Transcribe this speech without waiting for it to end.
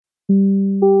Hello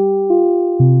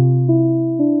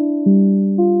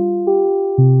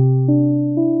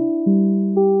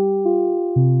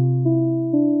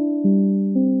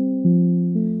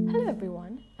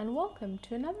everyone, and welcome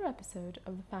to another episode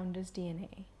of The Founder's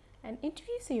DNA, an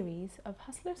interview series of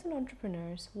hustlers and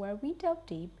entrepreneurs where we delve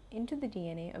deep into the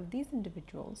DNA of these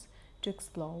individuals to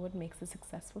explore what makes a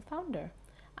successful founder.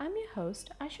 I'm your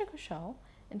host, Aisha Kushal,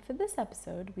 and for this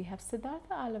episode, we have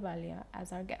Siddhartha Ahluwalia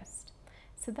as our guest.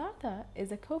 Siddhartha is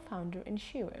a co-founder in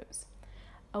SHEROES,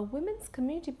 a women's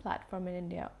community platform in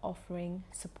India offering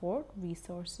support,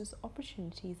 resources,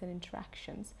 opportunities, and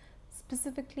interactions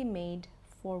specifically made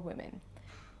for women.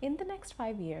 In the next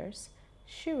 5 years,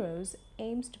 SHEROES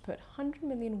aims to put 100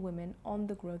 million women on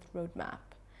the growth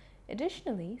roadmap.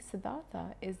 Additionally,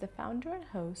 Siddhartha is the founder and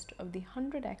host of the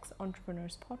 100x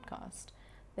Entrepreneurs podcast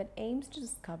that aims to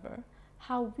discover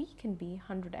how we can be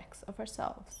 100x of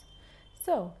ourselves.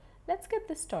 So, let's get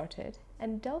this started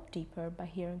and delve deeper by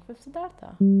hearing from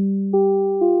Siddhartha.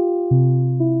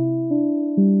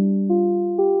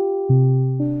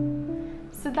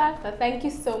 Siddhartha, thank you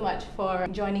so much for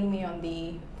joining me on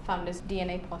the Founders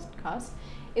DNA podcast.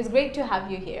 It's great to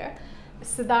have you here.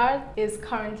 Siddhartha is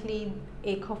currently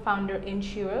a co-founder in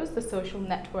SHEROES, the social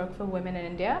network for women in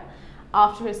India,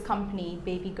 after his company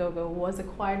Baby Gogo was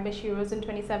acquired by SHEROES in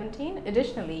 2017.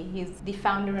 Additionally, he's the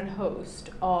founder and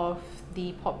host of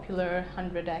the popular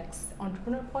 100x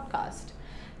Entrepreneur podcast.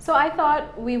 So I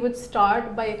thought we would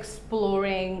start by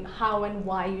exploring how and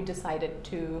why you decided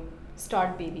to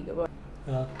start Baby Gogo.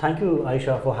 Thank you,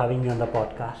 Aisha, for having me on the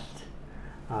podcast,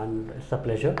 and it's a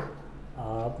pleasure.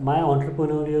 My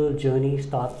entrepreneurial journey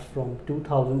starts from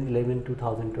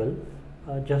 2011-2012,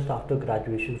 just after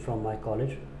graduation from my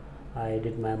college. I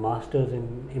did my master's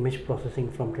in image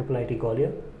processing from IIIT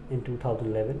Gwalior in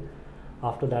 2011.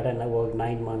 After that, I worked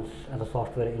 9 months as a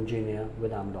software engineer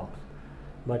with Amdocs.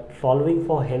 But solving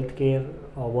for healthcare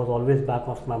was always back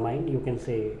of my mind. You can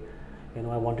say,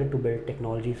 I wanted to build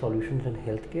technology solutions in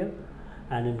healthcare.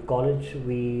 And in college,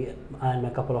 I and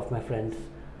a couple of my friends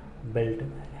built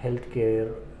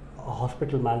healthcare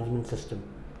hospital management system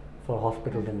for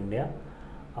hospitals in India.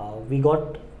 We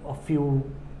got a few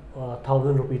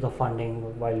thousand rupees of funding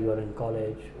while we were in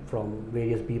college from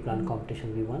various B-plan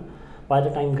competitions we won. By the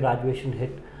time graduation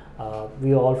hit,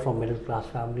 we were all from middle class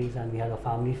families and we had our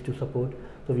families to support.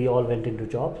 So we all went into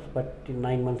jobs. But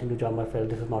 9 months into job, I felt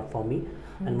this is not for me.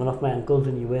 And one of my uncles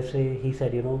in USA, he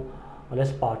said,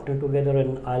 let's partner together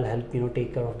and I'll help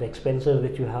take care of the expenses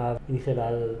which you have. And he said,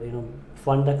 I'll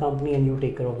fund the company and you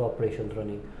take care of the operations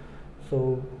running.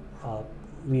 So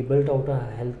we built out a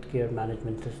healthcare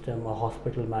management system, a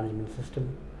hospital management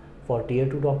system for tier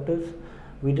 2 doctors.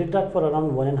 We did that for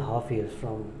around 1.5 years,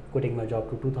 from quitting my job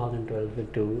to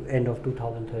 2012 to end of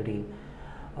 2013.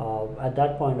 At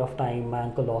that point of time, my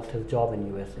uncle lost his job in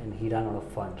US and he ran out of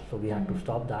funds, so we had to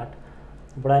stop that.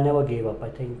 But I never gave up. I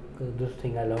think this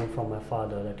thing I learned from my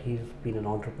father, that he's been an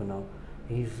entrepreneur.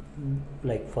 He's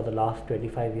like for the last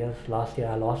 25 years. Last year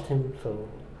I lost him, so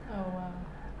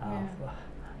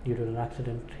due to an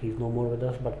accident, he's no more with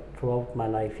us. But throughout my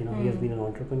life, he has been an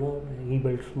entrepreneur. He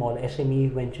built small SME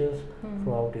ventures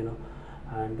throughout,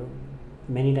 and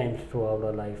many times throughout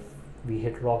our life we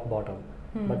hit rock bottom.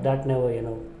 But that never,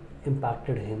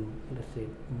 impacted him. Let's say,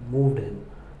 moved him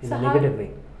in a negative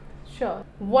way. Sure.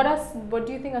 What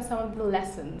do you think are some of the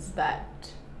lessons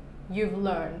that you've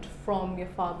learned from your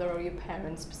father or your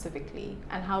parents specifically,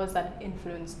 and how has that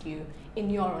influenced you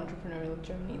in your entrepreneurial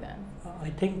journey then?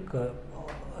 I think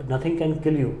nothing can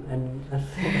kill you, and as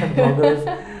long as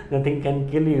nothing can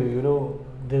kill you,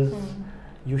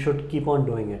 you should keep on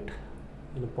doing it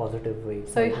in a positive way.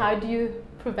 So how do you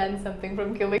prevent something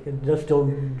from killing? Just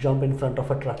don't jump in front of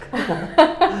a truck.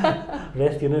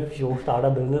 Rest, if you start a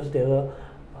business, there's a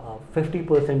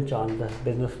 50% chance the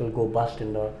business will go bust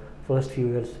in the first few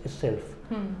years itself.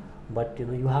 But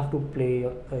you have to play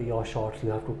your shots.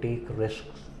 You have to take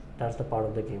risks. That's the part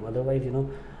of the game. Otherwise, you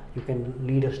can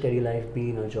lead a steady life, be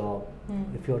in a job.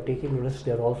 If you're taking risks,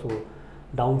 there are also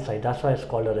downside. That's why it's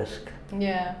called a risk.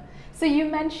 Yeah. So you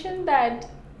mentioned that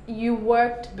you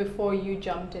worked before you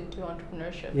jumped into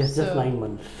entrepreneurship. Yes, just 9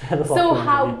 months. So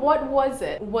what was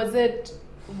it?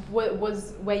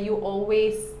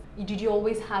 Did you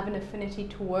always have an affinity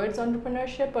towards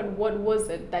entrepreneurship, or what was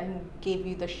it that gave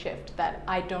you the shift that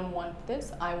I don't want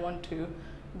this, I want to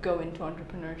go into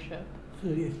entrepreneurship?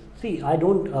 See, I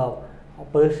don't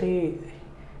per se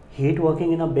hate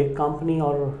working in a big company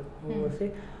or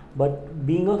say, but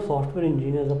being a software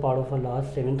engineer is a part of a large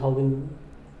 7,000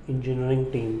 engineering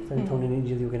team, 7,000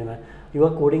 engineers you can imagine. You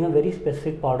are coding a very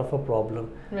specific part of a problem,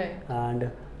 right?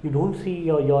 And you don't see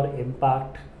your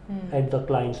impact at the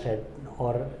client's head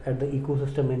or at the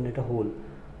ecosystem in it a whole,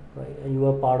 right? And you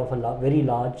are part of a very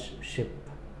large ship.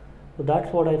 So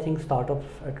that's what I think startups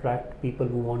attract people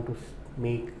who want to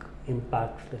make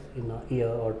impacts in a year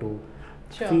or two,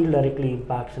 feel directly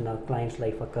impacts in a client's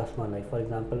life or customer life. For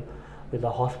example, with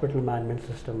the hospital management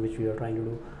system which we are trying to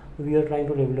do, we are trying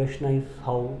to revolutionize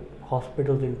how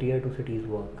hospitals in tier 2 cities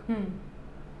work.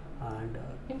 And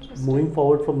moving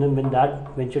forward from them, when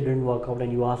that venture didn't work out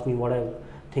and you asked me what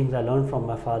things I learned from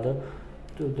my father,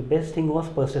 the best thing was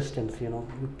persistence. You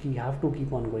have to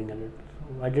keep on going at it.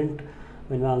 So I didn't,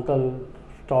 when my uncle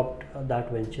stopped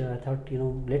that venture, I thought,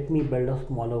 let me build a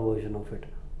smaller version of it,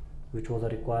 which was a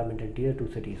requirement in tier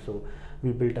 2 cities. So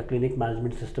we built a clinic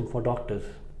management system for doctors.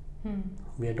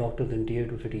 We are doctors in tier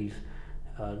 2 cities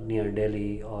near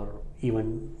Delhi, or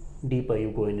even deeper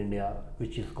you go in India,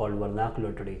 which is called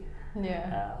vernacular today,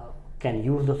 can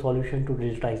use the solution to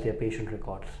digitize their patient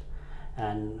records.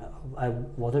 And I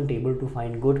wasn't able to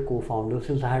find good co-founders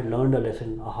since I had learned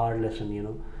a hard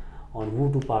lesson, on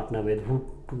who to partner with, who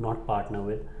to not partner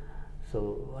with.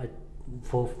 So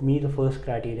for me, the first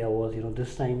criteria was,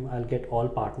 this time I'll get all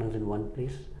partners in one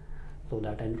place, so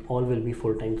that and all will be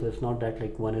full time. So it's not that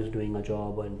like one is doing a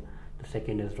job and the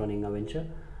second is running a venture.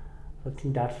 So I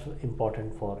think that's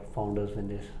important for founders when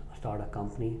they start a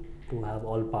company, to have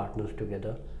all partners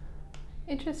together.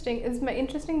 Interesting. It's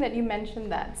interesting that you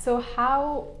mentioned that. So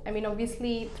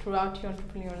obviously throughout your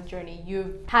entrepreneurial journey,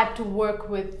 you've had to work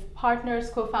with partners,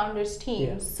 co-founders,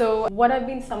 teams. So what have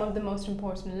been some of the most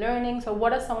important learnings, or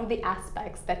what are some of the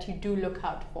aspects that you do look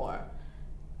out for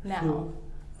now? So,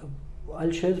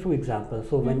 I'll share through examples.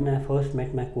 So when I first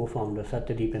met my co-founders,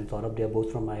 Satyadeep and Saurabh, they are both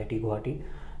from IIT Guwahati,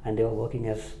 and they were working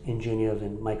as engineers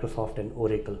in Microsoft and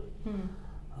Oracle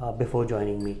before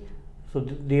joining me. So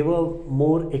they were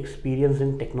more experienced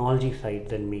in technology side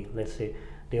than me. Let's say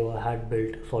they had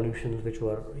built solutions which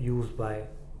were used by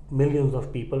millions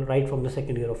of people right from the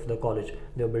second year of the college.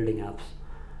 They were building apps.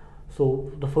 So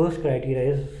the first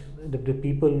criteria is the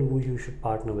people who you should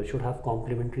partner with should have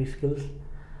complementary skills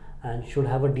and should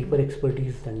have a deeper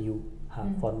expertise than you have.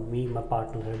 For me, my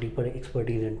partners have deeper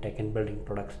expertise in tech and building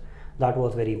products. That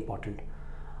was very important.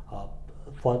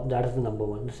 That is the number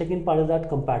one. The second part is that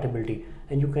compatibility,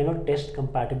 and you cannot test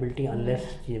compatibility unless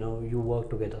you work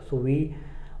together. So we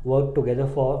worked together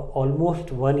for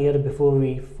almost 1 year before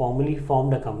we formally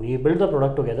formed a company. We built the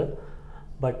product together,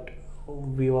 but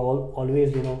we were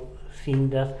always seeing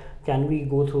that can we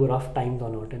go through rough times or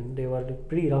not, and they were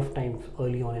pretty rough times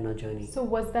early on in our journey. So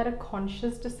was that a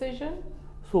conscious decision?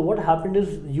 So what happened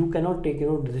is you cannot take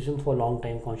decisions for a long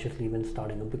time consciously when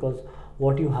starting up, because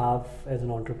what you have as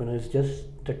an entrepreneur is just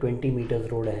the 20 meters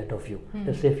road ahead of you.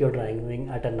 Let's say if you're driving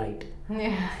at a night,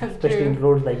 especially in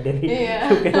roads like Delhi,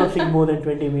 you cannot see more than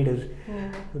 20 meters.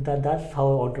 So that's how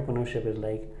entrepreneurship is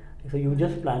like. So you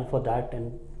just plan for that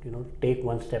and take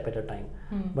one step at a time.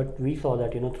 But we saw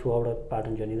that throughout our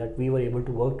pattern journey that we were able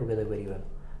to work together very well,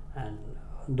 and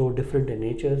though different in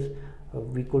natures,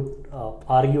 we could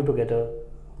argue together,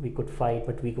 we could fight,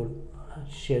 but we could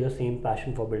share the same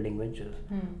passion for building ventures.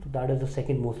 So that is the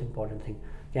second most important thing.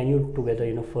 Can you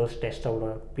together first test out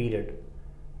a period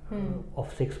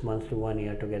of 6 months to 1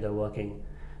 year together working,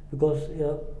 because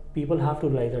people have to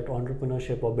realize that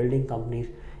entrepreneurship or building companies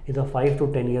is a 5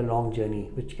 to 10 year long journey,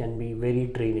 which can be very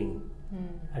draining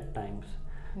at times.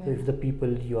 So if the people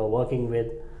you are working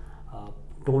with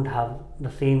don't have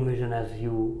the same vision as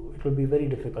you, it will be very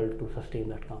difficult to sustain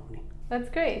that company. That's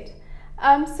great.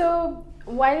 So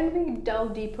why don't we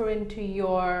delve deeper into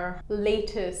your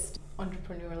latest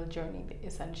entrepreneurial journey,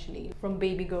 essentially, from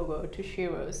Baby Go-Go to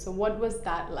SHEROES. So what was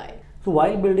that like? So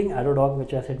while building AddoDoc,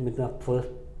 which I said with my first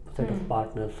set of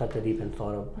partners, Satyadeep and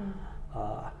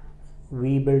Saurabh,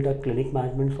 we built a clinic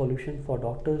management solution for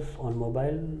doctors on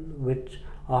mobile, which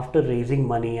after raising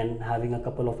money and having a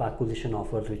couple of acquisition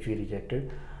offers which we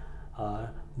rejected,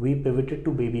 we pivoted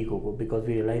to Baby Go-Go because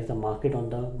we realized the market on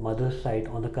the mother's side,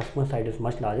 on the customer side, is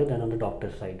much larger than on the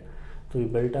doctor's side. So we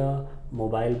built a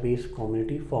mobile-based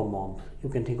community for moms. You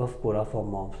can think of Quora for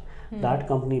moms. That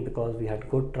company, because we had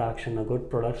good traction, a good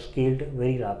product, scaled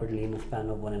very rapidly in a span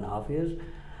of 1.5 years.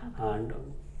 And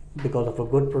because of a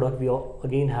good product, we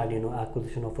again had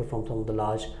acquisition offer from some of the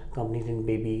large companies in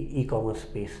baby e-commerce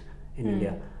space in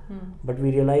India. But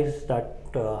we realized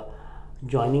that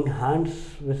joining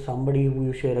hands with somebody who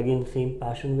you share again same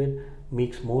passion with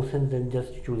makes more sense than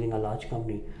just choosing a large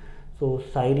company. So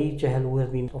Sairi Chahal, who has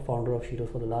been a founder of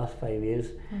SHEROES for the last 5 years,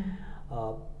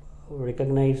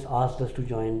 asked us to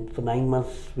join. So 9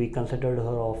 months we considered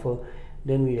her offer.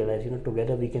 Then we realized,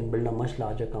 together we can build a much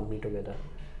larger company together.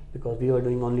 because we were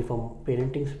doing only from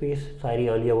parenting space. Sairi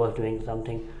earlier was doing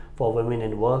something for women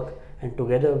in work, and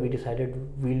together we decided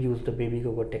we'll use the Baby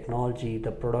Coco technology,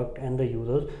 the product and the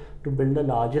users to build the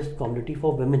largest community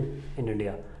for women in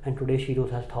India. And today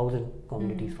SHEROES has 1,000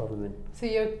 communities for women. So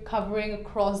you're covering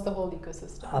across the whole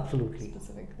ecosystem. Absolutely.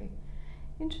 Specifically.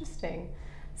 Interesting.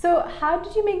 So how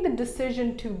did you make the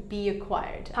decision to be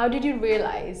acquired? How did you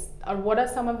realize, or what are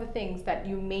some of the things that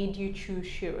made you choose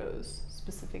SHEROES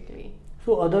specifically?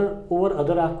 So over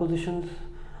other acquisitions,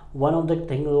 one of the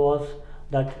things was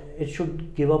that it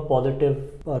should give a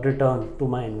positive return to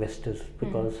my investors,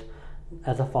 because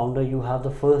as a founder you have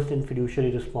the first and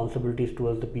fiduciary responsibilities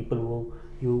towards the people who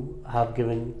you have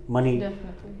given money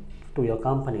Definitely. to your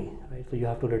company, right? So you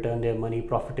have to return their money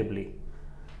profitably.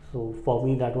 So for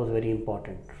me that was very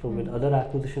important. So with other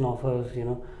acquisition offers,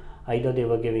 either they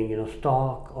were giving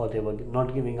stock, or they were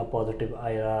not giving a positive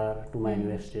IRR to my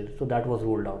investors. So that was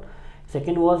ruled out.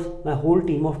 Second was, my whole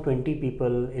team of 20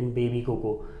 people in Baby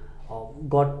Coco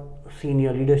got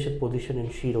senior leadership position in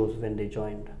SHEROES when they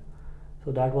joined.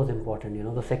 So that was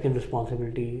important. The second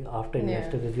responsibility after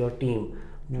investors is your team,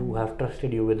 who have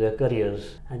trusted you with their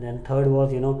careers. And then third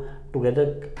was,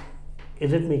 together,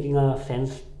 is it making a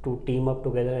sense to team up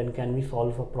together, and can we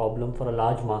solve a problem for a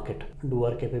large market? Do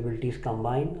our capabilities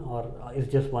combine, or is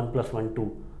just 1 + 1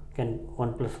 2? Can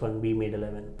 1 + 1 be made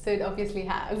 11? So it obviously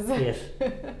has. Yes.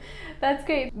 That's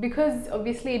great, because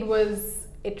obviously it was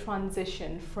a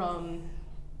transition from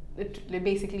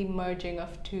basically merging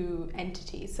of two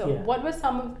entities. So what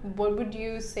would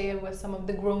you say were some of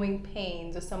the growing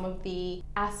pains, or some of the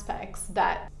aspects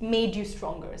that made you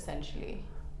stronger essentially?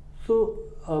 So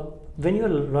when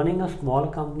you're running a small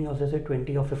company of, let's say,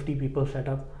 20 or 50 people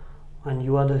setup, and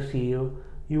you are the CEO,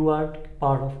 you are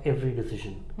part of every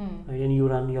decision, right? And you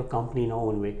run your company in your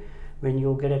own way. When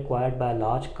you get acquired by a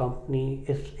large company,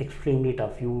 it's extremely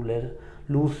tough. You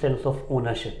lose sense of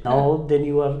ownership. Now then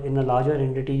you are in a larger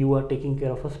entity, you are taking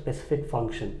care of a specific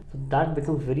function. So that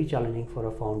becomes very challenging for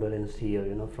a founder and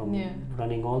CEO, from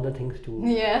running all the things to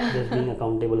just being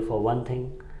accountable for one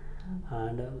thing.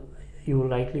 And you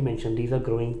rightly mentioned these are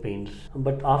growing pains.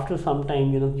 But after some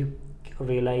time, you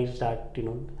realize that,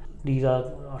 these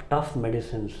are tough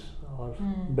medicines, or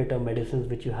bitter medicines,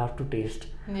 which you have to taste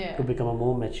to become a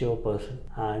more mature person.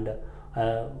 And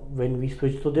when we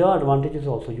switch, so there are advantages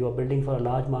also. You are building for a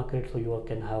large market, so you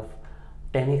can have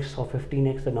 10x or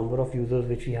 15x the number of users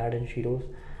which we had in SHEROES.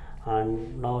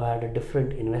 And now I had a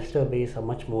different investor base, a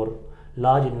much more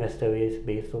large investor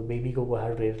base. So Baby Coco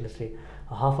had raised, let's say,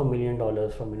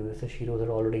 $500,000 from investors. SHEROES had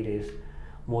already raised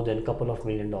more than a couple of $1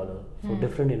 million. So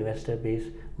different investor base,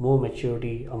 more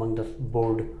maturity among the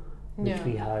board which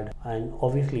we had. And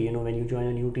obviously, when you join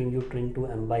a new team, you try to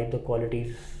imbibe the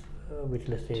qualities which,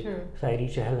 let's say, Sairi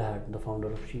Chahal had, the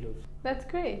founder of SHEROES. That's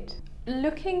great.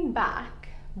 Looking back,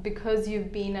 because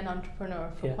you've been an entrepreneur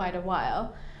for quite a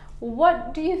while,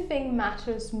 what do you think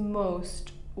matters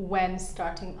most when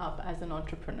starting up as an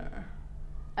entrepreneur?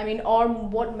 I mean, or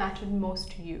what mattered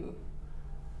most to you?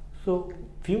 So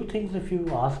few things, if you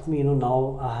ask me,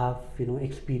 now I have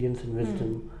experience and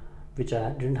wisdom which I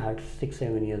didn't have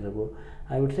 6-7 years ago.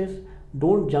 I would say,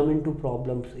 don't jump into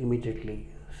problems immediately,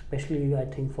 especially I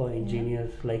think for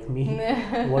engineers like me.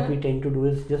 What we tend to do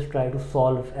is just try to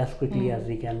solve as quickly as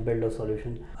we can, build a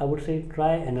solution. I would say,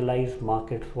 try analyze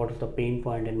markets, what is the pain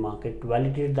point in market,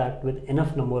 validate that with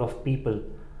enough number of people,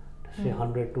 say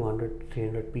 100, 200,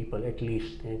 300 people at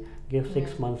least. Give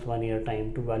 6 months, 1 year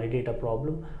time to validate a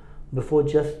problem before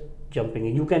just jumping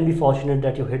in. You can be fortunate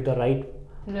that you hit the right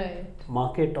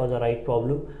market or the right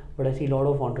problem, but I see a lot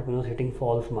of entrepreneurs hitting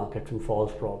false markets and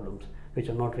false problems, which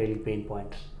are not really pain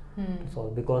points to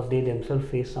solve, because they themselves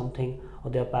face something,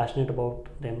 or they are passionate about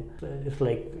them. It's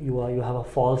like you have a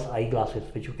false eyeglasses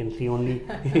which you can see only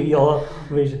your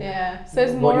vision. So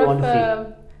it's more of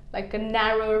a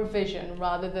narrower vision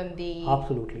rather than the...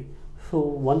 Absolutely. So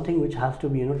one thing which has to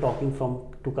be, talking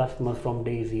to customers from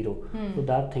day zero. So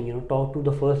that thing, talk to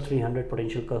the first 300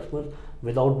 potential customers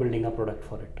without building a product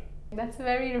for it. That's a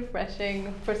very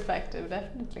refreshing perspective,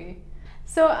 definitely.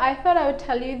 So I thought I would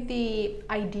tell you the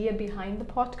idea behind the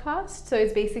podcast. So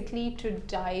it's basically to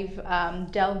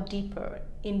delve deeper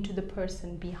into the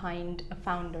person behind a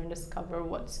founder and discover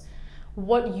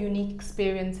what unique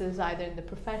experiences, either in the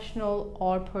professional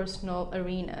or personal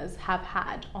arenas, have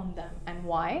had on them and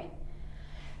why.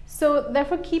 So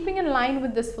therefore, keeping in line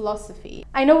with this philosophy,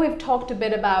 I know we've talked a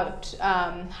bit about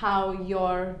how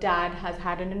your dad has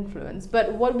had an influence,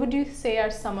 but what would you say are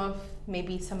some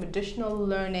additional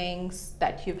learnings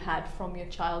that you've had from your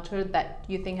childhood that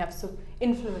you think have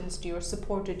influenced you or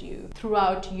supported you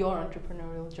throughout your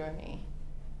entrepreneurial journey?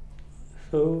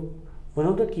 So, one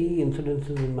of the key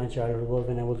incidences in my childhood was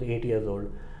when I was 8 years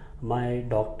old. My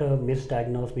doctor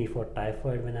misdiagnosed me for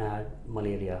typhoid when I had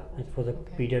malaria. It was a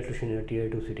pediatrician in a tier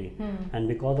 2 city. And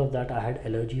because of that, I had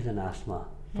allergies and asthma.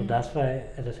 So, that's why,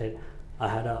 as I said, I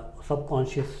had a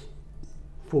subconscious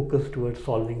focus towards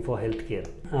solving for healthcare.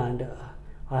 And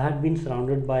I had been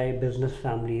surrounded by business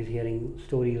families, hearing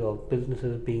stories of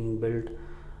businesses being built.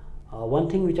 One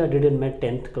thing which I did in my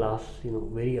 10th class,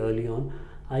 very early on,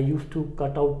 I used to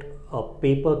cut out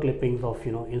paper clippings of,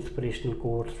 inspirational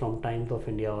quotes from Times of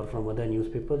India or from other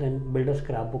newspapers and build a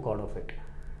scrapbook out of it.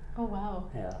 Oh, wow.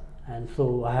 Yeah. And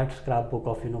so I had scrapbook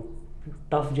of,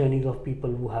 tough journeys of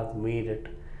people who have made it.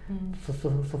 So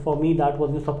for me, that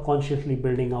was subconsciously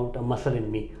building out a muscle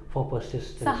in me for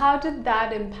persistence. So how did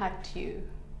that impact you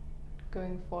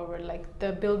going forward? Like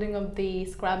the building of the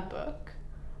scrapbook,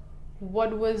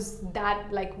 what was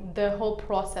that, like the whole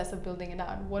process of building it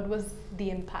out? What was the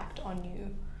impact on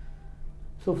you?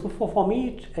 So for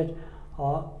me,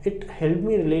 it helped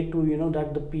me relate to,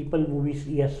 that the people who we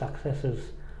see as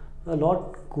successes, a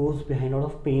lot goes behind, a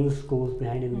lot of pains goes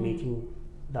behind in making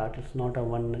that. It's not a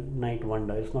one night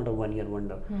wonder, it's not a 1 year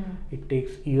wonder. It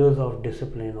takes years of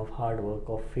discipline, of hard work,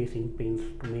 of facing pains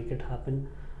to make it happen.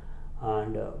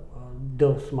 And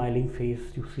the smiling face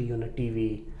you see on a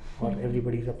TV or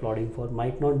everybody's applauding for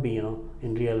might not be,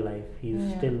 in real life.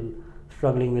 He's still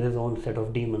struggling with his own set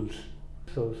of demons.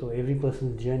 So every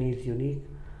person's journey is unique,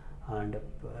 and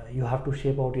you have to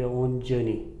shape out your own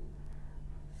journey.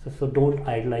 So don't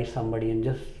idolize somebody and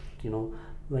just,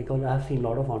 like I've seen a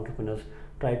lot of entrepreneurs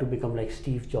try to become like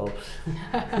Steve Jobs.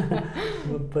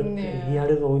 but he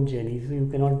had his own journey, so you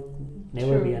cannot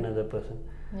never be another person.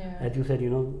 Yeah. As you said,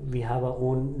 we have our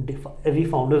own, every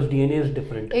founder's DNA is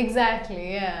different.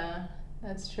 Exactly, yeah.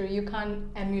 That's true. You can't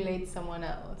emulate someone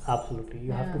else. Absolutely.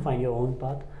 You have to find your own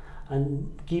path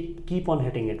and keep on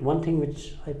hitting it. One thing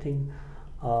which I think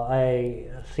I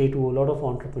say to a lot of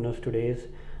entrepreneurs today is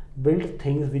build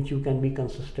things which you can be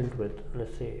consistent with.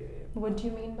 Let's say. What do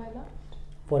you mean by that?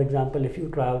 For example, if you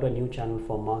try out a new channel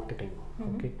for marketing,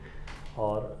 okay,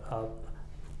 or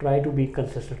try to be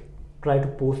consistent, try to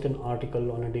post an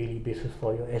article on a daily basis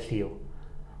for your SEO.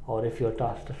 Or if you're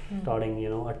starting,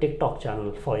 a TikTok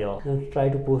channel for your, try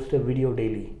to post a video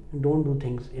daily. Don't do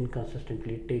things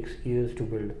inconsistently. It takes years to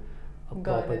build a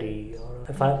property. Or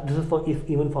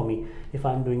even for me, if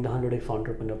I'm doing the 100x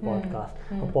Entrepreneur podcast,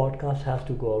 a podcast has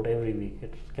to go out every week.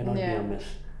 It cannot be a miss.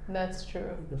 That's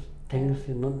true. Because things,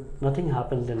 nothing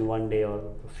happens in one day or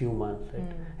a few months.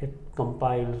 It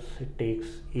compiles. It takes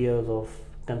years of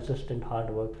consistent hard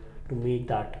work to make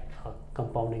that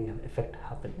compounding effect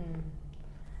happen.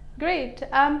 Great.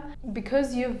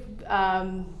 Because you've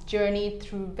journeyed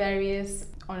through various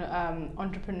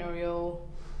entrepreneurial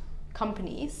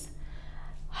companies,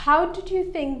 how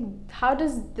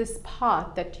does this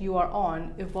path that you are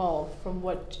on evolve from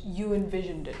what you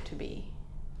envisioned it to be?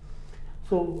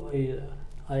 So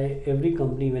every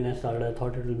company when I started, I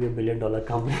thought it will be $1 billion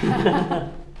company.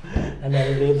 And I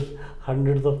raised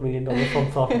hundreds of $1 million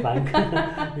from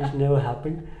SoftBank, which never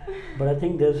happened. But I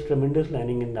think there's tremendous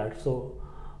learning in that. So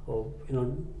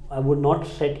I would not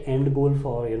set end goal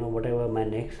for whatever my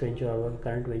next venture or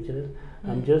current venture is.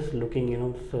 I'm just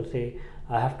looking, so say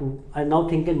I now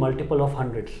think in multiple of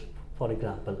hundreds, for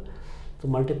example. So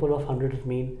multiple of hundreds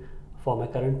mean for my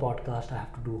current podcast I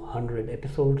have to do 100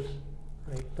 episodes,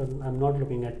 right? So I'm not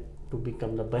looking at to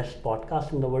become the best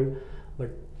podcast in the world,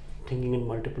 but thinking in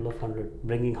multiple of 100,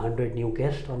 bringing 100 new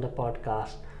guests on the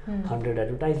podcast, 100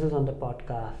 advertisers on the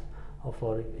podcast. Or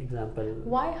for example,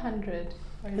 why 100?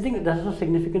 I think that's a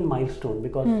significant milestone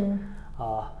because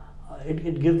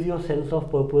it gives you a sense of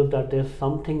purpose that there's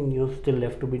something still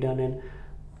left to be done, and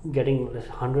getting this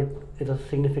 100 is a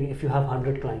significant. If you have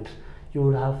 100 clients, you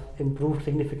would have improved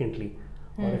significantly.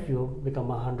 Or if you become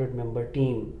a 100-member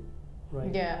team,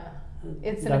 right? Yeah,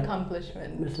 it's an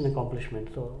accomplishment. It's an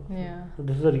accomplishment. So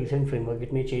this is a recent framework.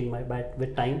 It may change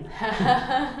with time.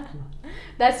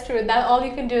 That's true. That all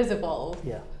you can do is evolve.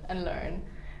 And learn.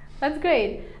 That's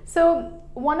great. So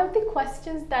one of the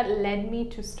questions that led me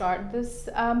to start this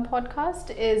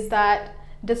podcast is that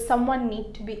does someone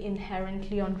need to be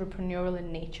inherently entrepreneurial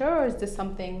in nature, or is this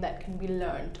something that can be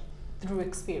learned through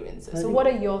experiences? So what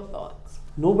are your thoughts?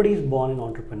 Nobody is born an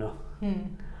entrepreneur.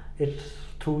 It's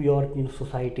through your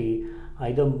society.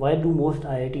 Either why do most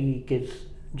IIT kids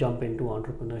jump into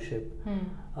entrepreneurship?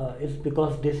 It's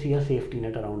because they see a safety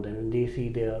net around them, and they see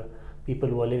their people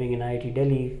who are living in IIT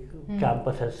Delhi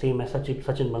campus as same as Sachin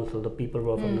Bansal, the people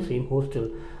who are from the same hostel.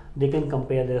 They can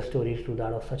compare their stories to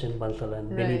that of Sachin Bansal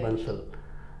and Benny Bansal.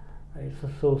 right?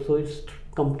 So it's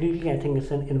completely, I think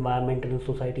it's an environmental and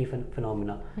society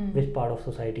phenomena. Which part of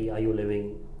society are you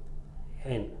living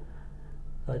in?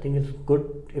 So I think it's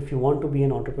good if you want to be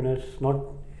an entrepreneur. It's not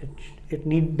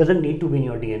doesn't need to be in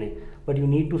your DNA, but you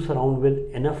need to surround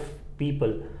with enough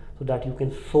people so that you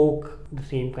can soak the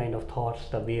same kind of thoughts,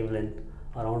 the wavelength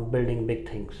around building big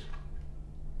things.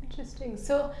 Interesting.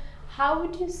 So, how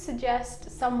would you suggest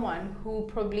someone who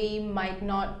probably might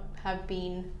not have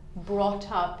been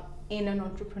brought up in an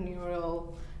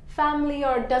entrepreneurial family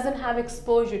or doesn't have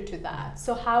exposure to that?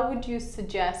 So, how would you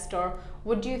suggest, or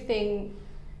what do you think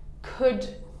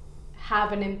could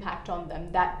have an impact on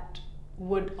them that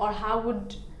would, or how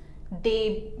would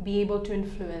they be able to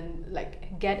influence,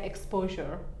 like get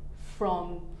exposure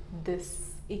from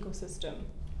this ecosystem?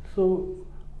 So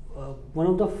one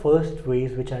of the first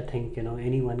ways which I think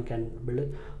anyone can build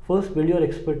it, first build your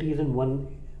expertise in one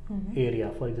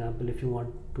area. For example, if you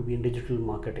want to be in digital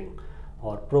marketing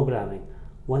or programming,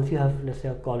 once you have, let's say,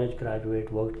 a college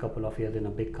graduate, worked a couple of years in a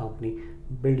big company,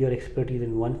 build your expertise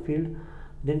in one field,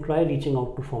 then try reaching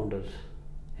out to founders.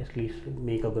 At least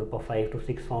make a group of 5 to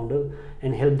 6 founders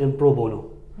and help them pro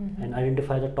bono, and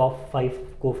identify the top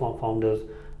 5 co-founders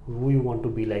who you want to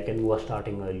be like and who are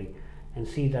starting early, and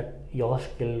see that your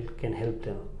skill can help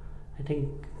them. I think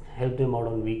help them out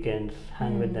on weekends,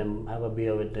 hang with them, have a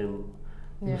beer with them.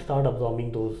 You start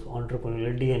absorbing those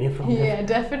entrepreneurial DNA from them. Yeah,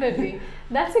 definitely.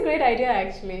 That's a great idea,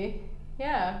 actually.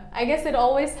 Yeah, I guess it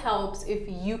always helps if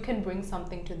you can bring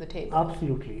something to the table.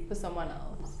 Absolutely. For someone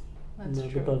else. That's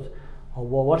true. Because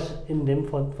what's in them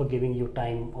for giving you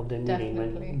time of their meeting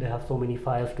when they have so many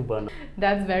fires to burn?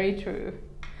 That's very true.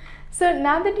 So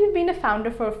now that you've been a founder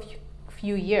for a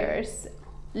few years,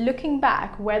 looking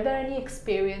back, were there any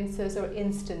experiences or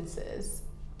instances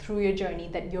through your journey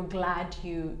that you're glad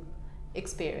you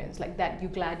experienced, like that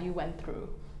you're glad you went through?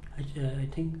 I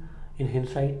think in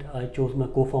hindsight, I chose my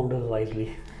co-founders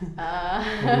wisely.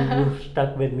 Who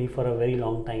stuck with me for a very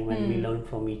long time, and we learned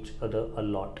from each other a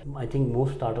lot. I think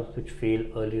most startups which fail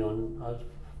early on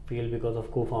fail because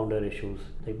of co-founder issues.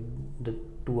 Like the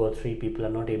 2 or 3 people are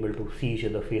not able to see each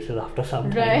other's faces after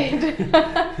some time.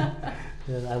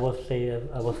 Right. I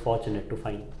was fortunate to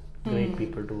find great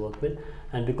people to work with,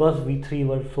 and because we 3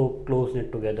 were so close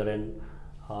knit together, and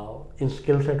in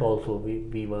skill set also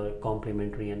we were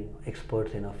complementary and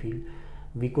experts in our field,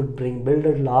 we could build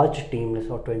a large team. Let's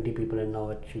say 20 people, and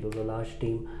now at SHEROES, a large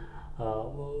team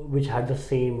which had the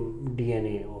same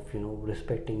DNA of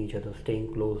respecting each other,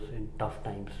 staying close in tough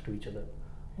times to each other.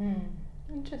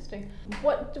 Interesting.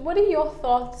 What are your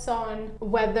thoughts on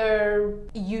whether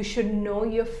you should know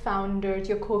your founders,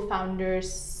 your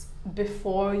co-founders,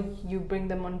 before you bring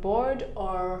them on board,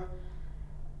 or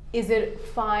is it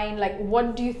fine? Like,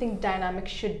 what do you think dynamic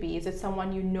should be? Is it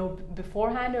someone you know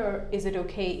beforehand, or is it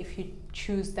okay if you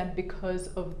choose them because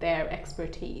of their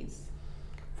expertise?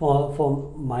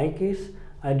 For my case,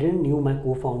 I didn't knew my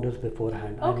co-founders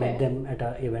beforehand. Okay. I met them at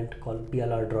an event called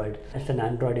BLR Droid. It's an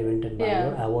Android event in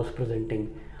Bangalore. I was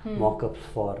presenting mock-ups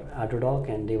for Adodoc,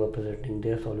 and they were presenting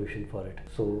their solution for it.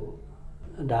 So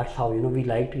that's how we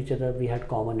liked each other. We had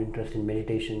common interest in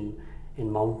meditation,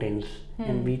 in mountains,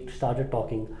 and we started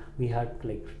talking. We had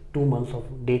like 2 months of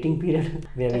dating period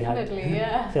where we had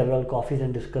several coffees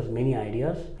and discussed many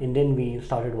ideas, and then we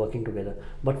started working together.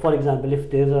 But for example, if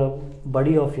there's a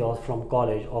buddy of yours from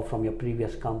college or from your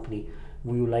previous company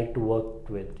who you like to work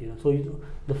with, so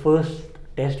the first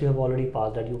test you have already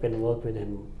passed, that you can work with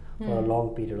him for a long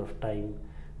period of time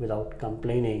without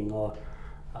complaining or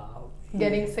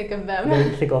getting sick of them.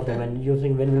 Getting sick of them and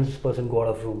using, when will this person go out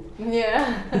of room?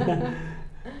 Yeah.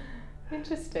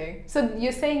 Interesting. So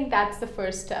you're saying that's the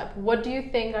first step. What do you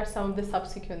think are some of the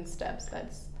subsequent steps?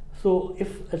 So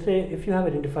let's say if you have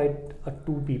identified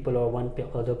 2 people or one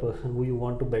other person who you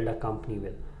want to build a company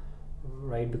with,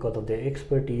 right, because of their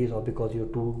expertise or because you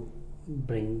two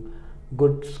bring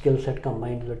good skill set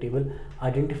combined to the table,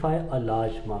 identify a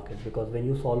large market, because when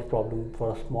you solve problem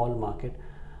for a small market,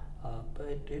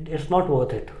 it's not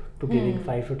worth it to giving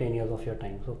 5 to 10 years of your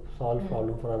time. So solve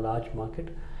problem for a large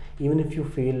market. Even if you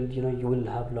fail, you will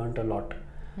have learned a lot.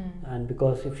 And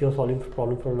because if you're solving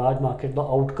problem for a large market, the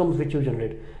outcomes which you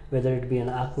generate, whether it be an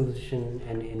acquisition,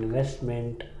 an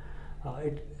investment,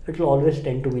 it will always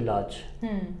tend to be large.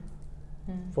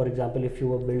 For example, if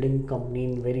you are building company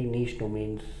in very niche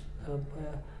domains,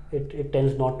 it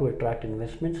tends not to attract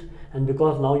investments, and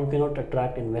because now you cannot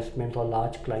attract investments or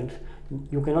large clients,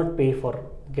 you cannot pay for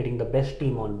getting the best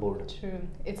team on board. True.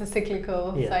 It's a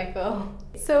cyclical cycle.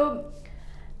 So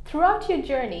throughout your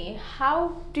journey,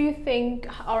 how do you think,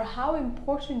 or how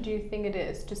important do you think it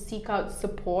is to seek out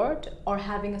support or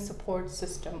having a support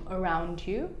system around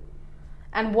you?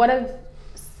 And what have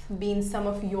been some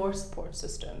of your support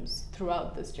systems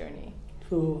throughout this journey?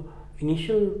 So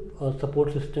initial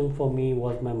support system for me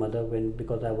was my mother,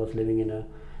 because I was living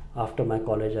after my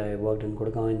college I worked in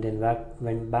Gurgaon and then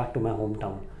went back to my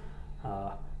hometown.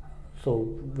 Uh, so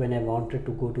when I wanted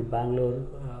to go to Bangalore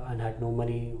and had no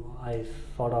money, I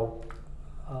sought out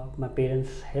my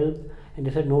parents' help, and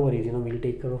they said, no worries, we'll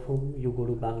take care of home, you go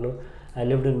to Bangalore. I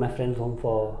lived in my friend's home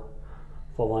for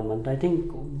 1 month. I think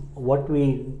what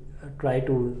we try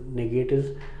to negate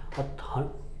is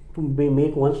to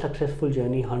make one successful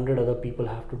journey, 100 other people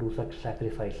have to do such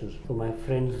sacrifices. So my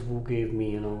friends who gave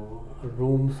me,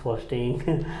 rooms for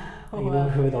staying,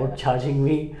 without charging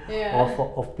me,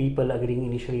 of people agreeing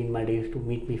initially in my days to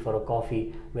meet me for a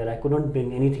coffee, where I could not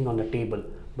bring anything on the table,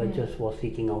 but just was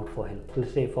seeking out for help. So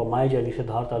let's say for my journey,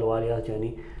 Siddhartha Ahluwalia's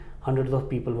journey, hundreds of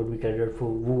people would be credited for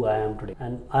who I am today.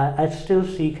 And I still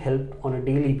seek help on a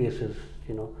daily basis,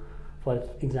 For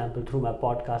example, through my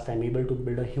podcast, I'm able to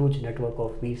build a huge network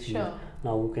of VCs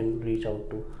now who can reach out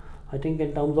to. I think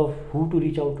in terms of who to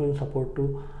reach out to and support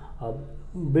to,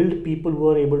 build people who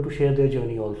are able to share their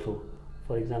journey also.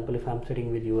 For example, if I'm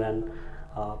sitting with you and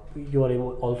you are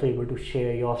also able to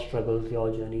share your struggles,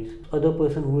 your journeys, other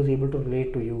person who is able to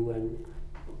relate to you,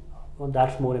 and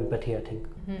that's more empathy, I think,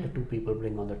 the two people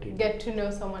bring on the table. Get to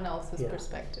know someone else's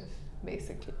perspective,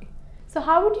 basically. So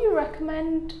how would you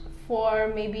recommend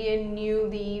for maybe a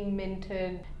newly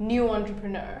minted new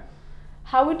entrepreneur?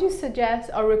 How would you suggest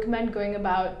or recommend going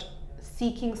about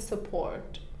seeking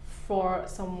support for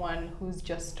someone who's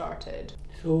just started?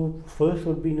 So first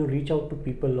would be reach out to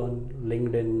people on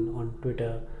LinkedIn, on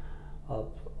Twitter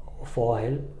for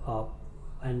help,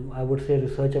 and I would say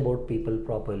research about people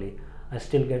properly. I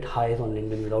still get highs on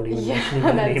LinkedIn without even mentioning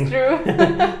my name.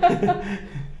 That's true.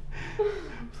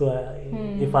 So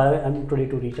if I am today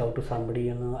to reach out to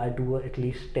somebody, I do at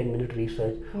least 10-minute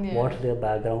research. What's their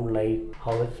background like?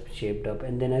 How it's shaped up?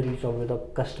 And then I reach out with a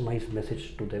customized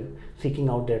message to them, seeking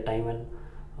out their time and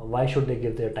why should they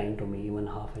give their time to me, even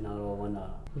half an hour or 1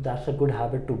 hour. That's a good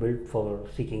habit to build for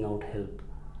seeking out help.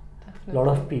 Definitely. A lot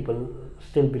of people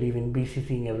still believe in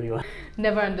BCCing everyone.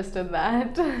 Never understood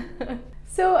that.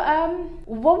 So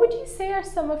what would you say are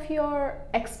some of your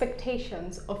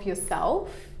expectations of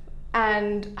yourself?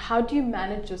 And how do you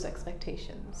manage those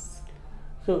expectations?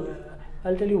 So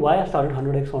I'll tell you why I started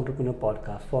 100x Entrepreneur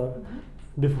Podcast.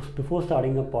 Before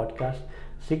starting a podcast,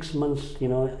 6 months,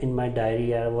 in my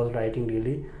diary, I was writing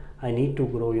really, I need to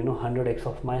grow, 100x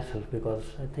of myself, because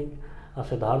I think a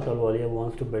Siddhartha Ahluwalia who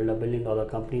wants to build $1 billion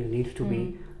company needs to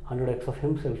be 100x of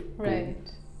himself to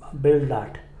build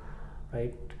that,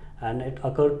 right? And it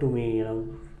occurred to me,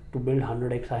 to build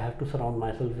 100x, I have to surround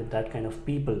myself with that kind of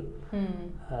people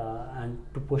and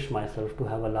to push myself to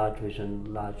have a large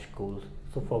vision, large goals.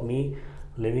 So for me,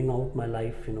 living out my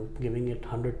life, giving it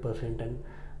 100% and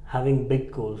having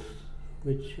big goals,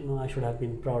 which I should have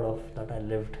been proud of, that I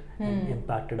lived and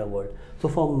impacted a world. So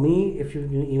for me, if you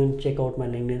even check out my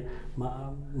LinkedIn,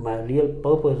 my real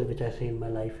purpose, which I say in my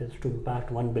life, is to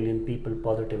impact 1 billion people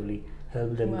positively,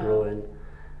 help them grow and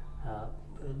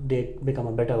they become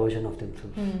a better version of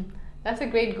themselves. That's a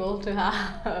great goal to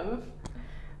have.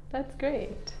 That's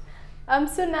great.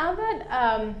 So now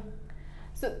that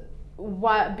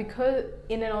because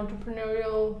in an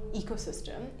entrepreneurial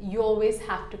ecosystem, you always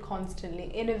have to constantly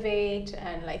innovate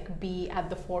and be at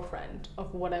the forefront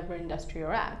of whatever industry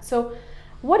you're at. So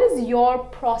what is your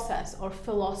process or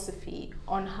philosophy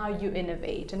on how you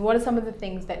innovate, and what are some of the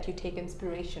things that you take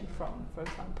inspiration from, for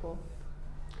example?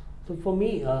 So for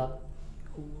me,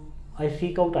 I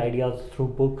seek out ideas through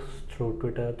books, through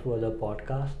Twitter, through other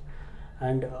podcasts,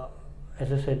 and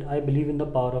as I said, I believe in the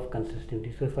power of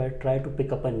consistency. So if I try to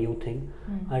pick up a new thing,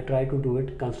 I try to do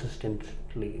it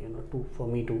consistently, for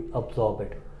me to absorb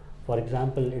it. For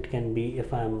example, it can be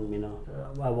if I'm,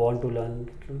 I want to learn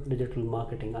digital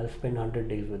marketing, I'll spend 100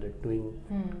 days with it, doing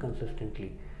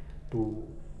consistently to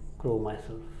grow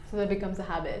myself. So that becomes a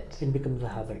habit. It becomes a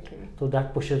habit. So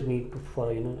that pushes me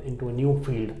into a new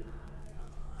field.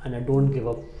 And I don't give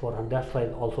up for 100. That's why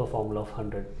also a formula of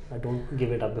 100. I don't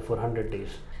give it up before 100 days.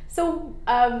 So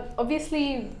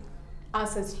obviously,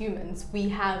 us as humans, we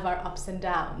have our ups and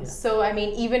downs. Yeah. So I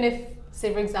mean, even if,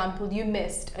 say for example, you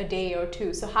missed a day or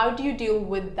two, so how do you deal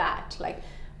with that?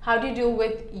 How do you deal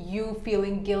with you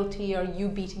feeling guilty or you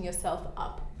beating yourself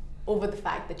up over the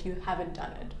fact that you haven't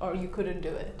done it or you couldn't do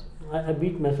it? I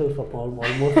beat myself up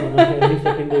almost on every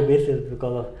second day basis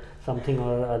because of something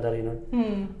or other,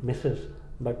 misses.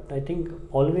 But I think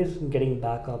always getting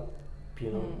back up,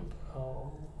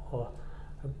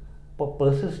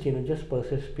 persist, just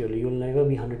persist purely. You'll never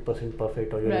be 100%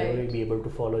 perfect, or you'll never be able to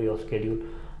follow your schedule.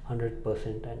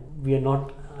 100%, and we are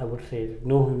not, I would say,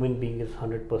 no human being is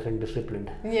 100%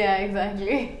 disciplined. Yeah,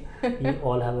 exactly. We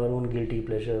all have our own guilty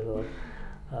pleasures, or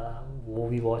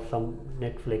movie watch some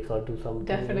Netflix or do something.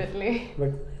 Definitely.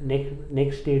 But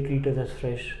next day treat us as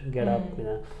fresh. Get up,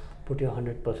 put your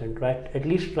 100%. Right, at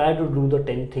least try to do the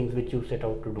 10 things which you set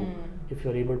out to do. If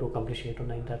you're able to accomplish 8 or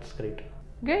 9, that's great.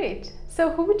 Great.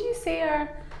 So, who would you say are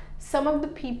some of the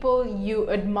people you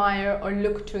admire or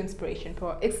look to inspiration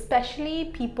for, especially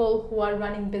people who are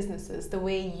running businesses the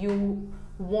way you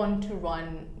want to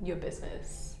run your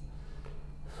business?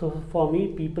 So for me,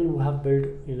 people who have built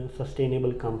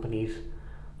sustainable companies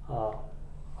are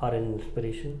an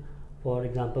inspiration. For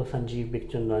example, Sanjeev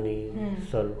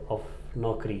Bikhchandani sir of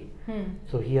Naukri.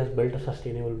 So he has built a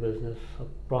sustainable business, a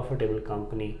profitable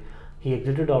company. He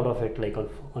exited out of it like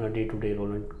on a day-to-day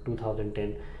role in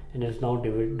 2010, and is now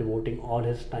devoting all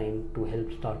his time to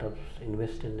help startups,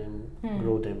 invest in them,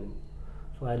 grow them.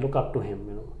 So I look up to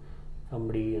him.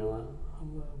 Somebody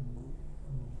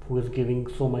who is giving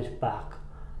so much back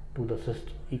to the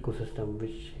ecosystem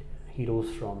which he rose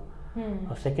from.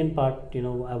 A second part,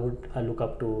 I look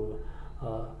up to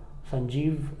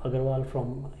Sanjeev Agarwal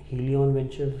from Helion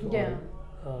Ventures. Yeah.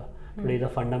 Today the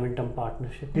Fundamentum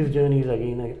partnership. His journey is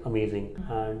again amazing,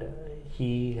 and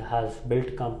he has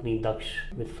built company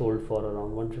Daksh, which sold for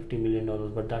around $150 million,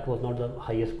 but that was not the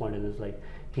highest point in his life.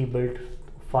 He built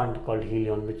fund called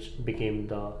Helion, which became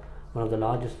one of the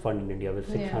largest fund in India with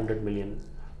 $600 million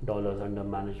under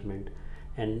management.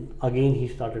 And again he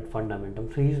started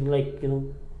Fundamentum. So he's like,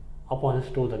 up on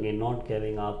his toes again, not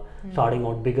giving up, starting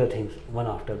out bigger things one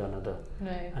after the another.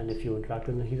 Right. And if you interact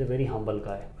with him, he's a very humble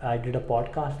guy. I did a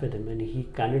podcast with him, and he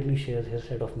candidly shares his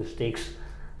set of mistakes.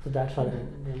 So that's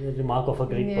the mark of a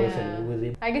great person. Who is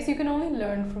able. I guess you can only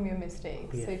learn from your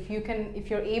mistakes. Yes. So if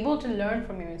you're able to learn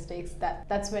from your mistakes,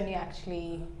 that's when you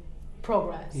actually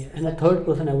progress. Yeah. And the third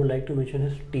person I would like to mention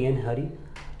is T.N. Hari,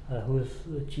 who is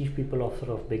the Chief People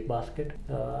Officer of Big Basket.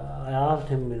 I asked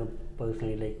him,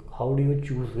 personally, like, how do you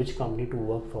choose which company to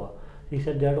work for? He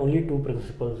said there are only two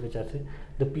principles which I say.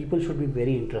 The people should be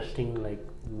very interesting, like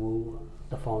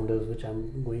the founders which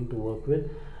I'm going to work with,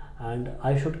 and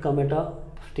I should come at a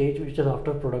stage which is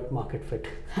after product market fit.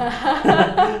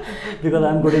 Because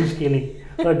I'm good in scaling,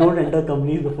 so I don't enter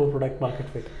companies before product market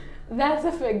fit. That's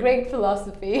a great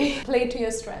philosophy. Play to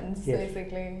your strengths,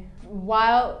 basically.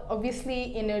 While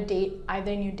obviously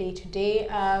either in your day-to-day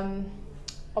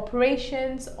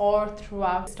operations or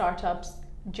throughout startups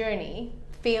journey,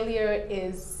 failure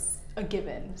is a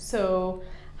given. So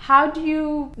how do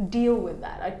you deal with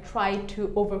that? I try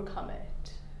to overcome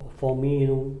it. For me,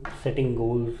 setting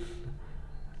goals,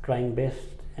 trying best,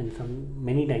 and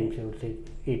many times I would say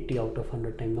 80 out of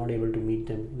 100 times not able to meet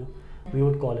them. We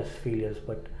would call as failures,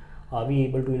 but are we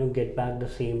able to get back the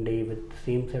same day with the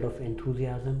same set of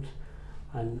enthusiasms,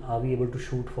 and are we able to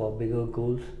shoot for bigger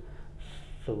goals?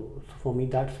 So for me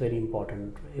that's very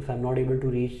important. If I'm not able to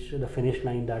reach the finish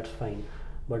line, that's fine,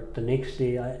 but the next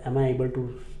day am I able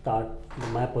to start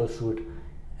my pursuit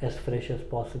as fresh as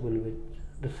possible with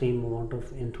the same amount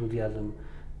of enthusiasm,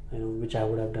 which I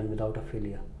would have done without a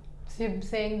failure. So you're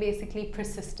saying basically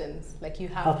persistence, like you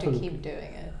have Absolutely. to keep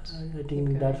doing it. I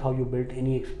think that's how you build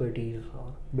any expertise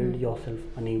or build yourself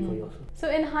a name for yourself. So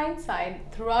in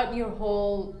hindsight, throughout your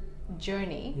whole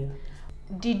journey,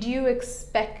 did you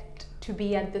expect to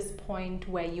be at this point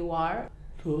where you are?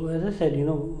 So as I said,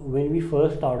 when we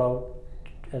first start out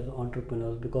as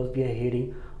entrepreneurs, because we are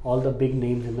hearing all the big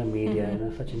names in the media,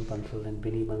 Sachin Bansal and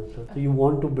Binny Bansal, so you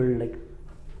want to build like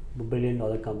 $1 billion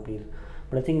companies.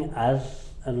 But I think as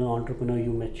an entrepreneur,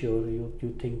 you mature,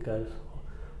 you think as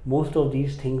most of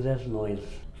these things as noise.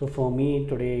 So for me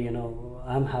today,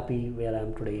 I'm happy where I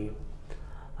am today,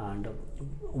 and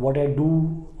what I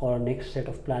do or next set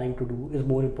of planning to do is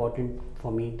more important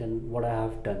for me than what I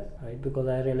have done, right? Because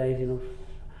I realize,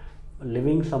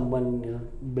 living someone,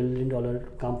 $1 billion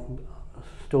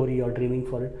story or dreaming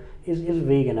for it is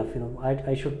vague enough.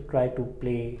 I should try to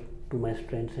play to my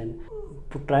strengths and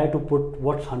to try to put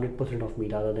what's 100% of me,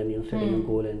 rather than setting a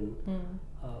goal and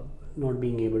not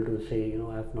being able to say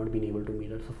I have not been able to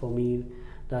meet it. So for me,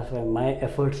 that's why my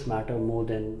efforts matter more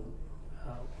than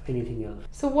anything else.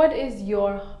 So what does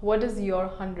your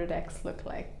 100x look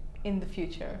like in the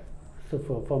future? So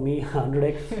for me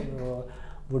 100x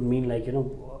would mean like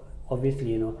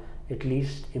obviously at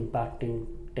least impacting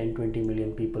 10-20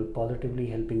 million people, positively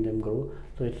helping them grow.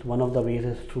 So it's one of the ways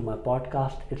is through my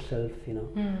podcast itself,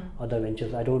 other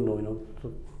ventures, I don't know,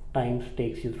 so time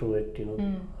takes you through it,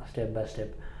 step by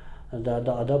step. And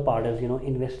the other part is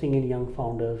investing in young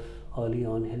founders early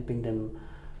on, helping them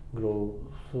grow.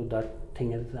 So that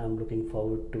thing is, I'm looking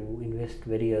forward to invest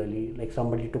very early. Like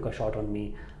somebody took a shot on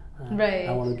me. Right.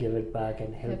 I want to give it back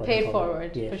and help. Pay others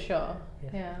forward, yes. for sure.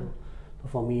 Yes. Yeah. So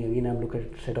for me, again, I'm looking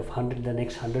at set of 100, the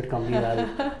next 100 companies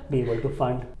I'll be able to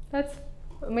fund. That's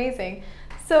amazing.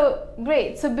 So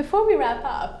great. So before we wrap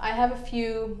up, I have a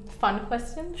few fun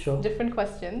questions, Sure. different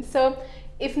questions. So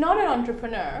if not an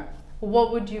entrepreneur,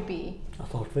 what would you be? A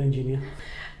software engineer.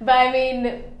 But I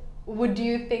mean, would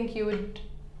you think you would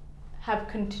have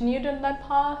continued on that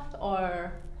path,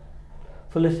 or?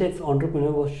 So let's say if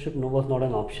entrepreneurship was not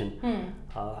an option,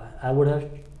 I would have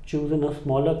chosen a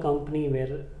smaller company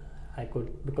where I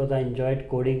could, because I enjoyed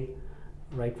coding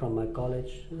right from my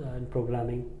college and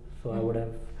programming. So I would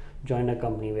have joined a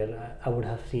company where I would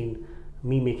have seen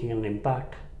me making an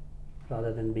impact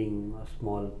rather than being a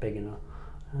small pig in a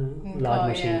large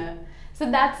machine. Yeah. So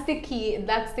that's the key.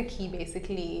 That's the key,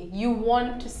 basically. You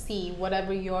want to see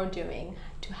whatever you're doing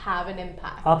to have an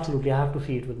impact. Absolutely, I have to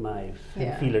see it with my eyes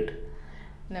and feel it.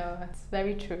 No, that's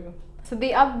very true. So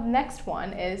the next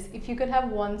one is, if you could have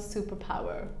one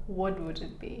superpower, what would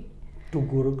it be? To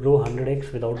grow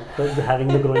 100x without having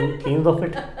the growing pains of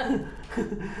it.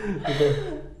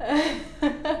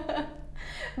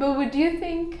 But would you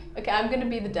think, okay, I'm going to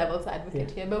be the devil's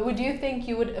advocate here, but would you think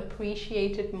you would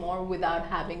appreciate it more without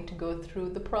having to go through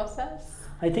the process?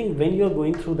 I think when you're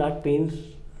going through that pains,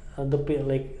 the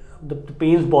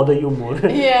pains bother you more.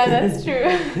 Yeah, that's true.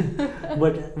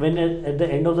 But when at the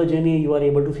end of the journey you are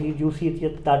able to see it,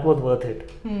 yet that was worth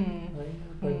it.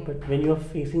 Right? But when you're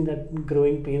facing that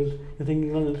growing pains, you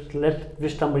think, let's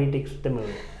wish somebody takes them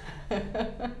away.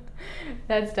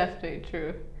 That's definitely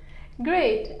true.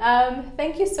 Great.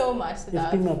 Thank you so much,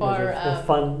 Siddhartha. It's been my pleasure. It was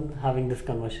fun having this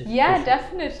conversation. Yeah,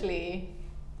 definitely.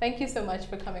 Thank you so much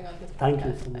for coming on this podcast. Thank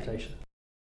you so much, Aisha.